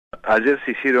Ayer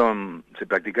se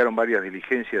practicaron varias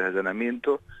diligencias de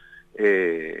allanamiento.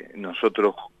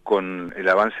 Nosotros, con el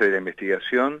avance de la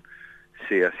investigación,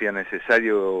 se hacía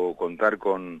necesario contar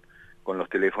con los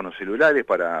teléfonos celulares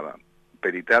para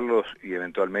peritarlos y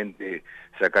eventualmente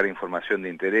sacar información de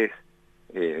interés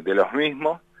de los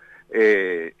mismos.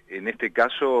 En este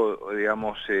caso,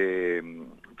 digamos,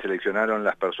 seleccionaron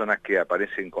las personas que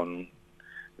aparecen con,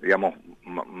 digamos,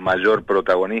 mayor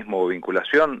protagonismo o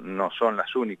vinculación. No son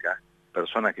las únicas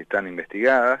personas que están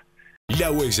investigadas. La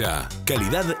Huella,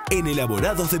 calidad en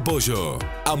elaborados de pollo,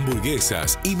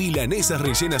 hamburguesas y milanesas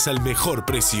rellenas al mejor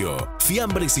precio,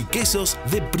 fiambres y quesos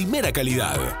de primera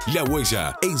calidad. La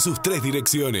Huella en sus 3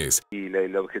 direcciones. Y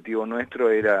el objetivo nuestro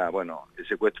era, bueno, el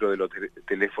secuestro de los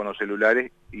teléfonos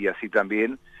celulares y así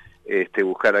también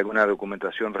buscar alguna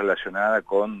documentación relacionada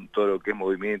con todo lo que es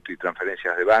movimiento y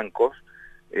transferencias de bancos.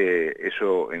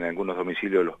 Eso en algunos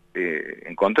domicilios lo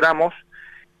encontramos,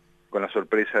 con la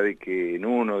sorpresa de que en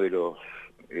uno de los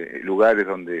lugares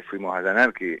donde fuimos a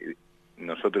allanar, que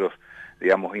nosotros,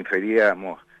 digamos,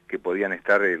 inferíamos que podían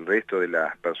estar el resto de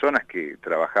las personas que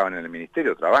trabajaban en el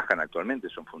Ministerio, trabajan actualmente,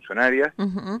 son funcionarias,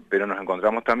 pero nos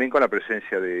encontramos también con la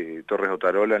presencia de Torres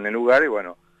Otarola en el lugar y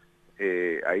bueno,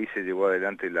 ahí se llevó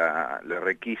adelante la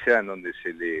requisa en donde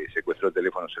se le secuestró el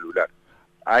teléfono celular.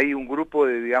 Hay un grupo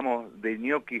de, digamos, de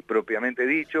Ñoquis propiamente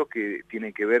dicho, que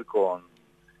tiene que ver con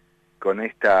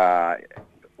esta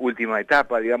última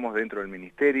etapa, digamos, dentro del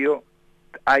Ministerio.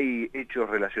 Hay hechos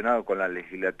relacionados con la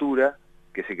legislatura,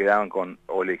 que se quedaban con,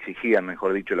 o le exigían,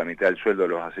 mejor dicho, la mitad del sueldo a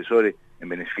los asesores en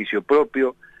beneficio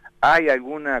propio. Hay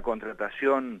alguna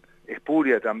contratación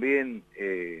espuria también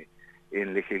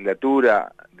en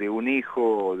legislatura de un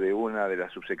hijo de una de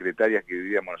las subsecretarias que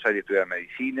vivía en Buenos Aires, estudiaba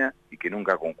medicina y que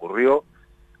nunca concurrió.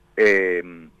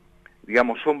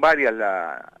 Digamos, son varias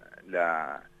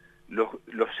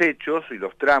los hechos y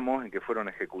los tramos en que fueron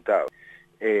ejecutados.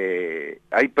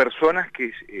 Hay personas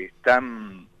que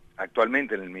están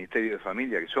actualmente en el Ministerio de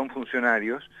Familia, que son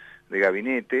funcionarios de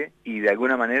gabinete y de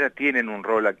alguna manera tienen un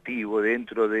rol activo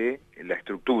dentro de la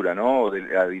estructura, ¿no? O de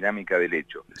la dinámica del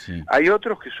hecho. Sí. Hay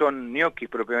otros que son Ñoquis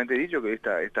propiamente dicho, que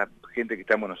esta gente que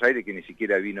está en Buenos Aires, que ni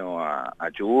siquiera vino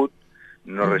a Chubut,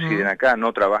 no residen acá,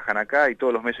 no trabajan acá y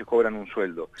todos los meses cobran un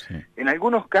sueldo. Sí. En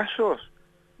algunos casos,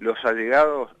 los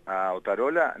allegados a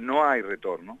Otarola no hay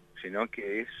retorno, sino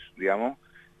que es, digamos,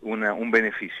 un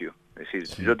beneficio. Es decir,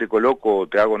 sí, yo te coloco,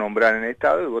 te hago nombrar en el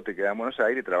Estado y vos te quedás en Buenos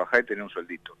Aires, trabajás y tenés un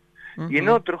sueldito. Y en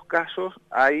otros casos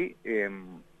hay,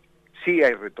 sí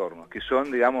hay retornos, que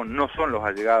son, digamos, no son los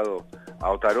allegados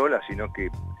a Otarola, sino que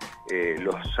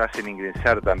los hacen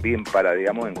ingresar también para,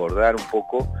 digamos, engordar un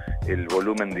poco el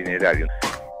volumen dinerario.